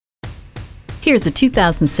Here's a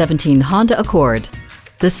 2017 Honda Accord.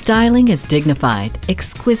 The styling is dignified,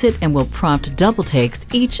 exquisite, and will prompt double takes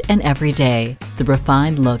each and every day. The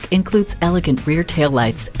refined look includes elegant rear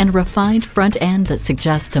taillights and a refined front end that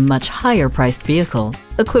suggests a much higher-priced vehicle.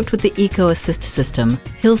 Equipped with the Eco Assist system,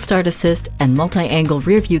 Hill Start Assist, and multi-angle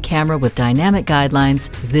rear-view camera with dynamic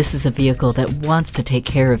guidelines, this is a vehicle that wants to take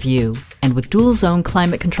care of you. And with dual-zone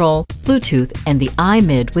climate control, Bluetooth, and the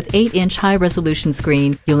iMid with 8-inch high-resolution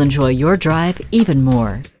screen, you'll enjoy your drive even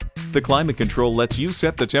more. The climate control lets you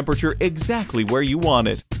set the temperature exactly where you want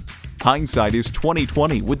it. Hindsight is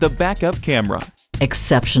 20/20 with the backup camera.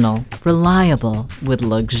 Exceptional, reliable, with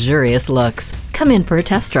luxurious looks. Come in for a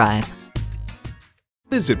test drive.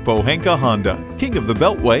 Visit Pohanka-Honda, King of the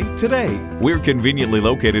Beltway, today. We're conveniently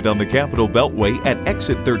located on the Capitol Beltway at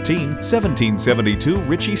Exit 13, 1772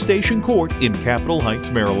 Ritchie Station Court in Capitol Heights,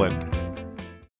 Maryland.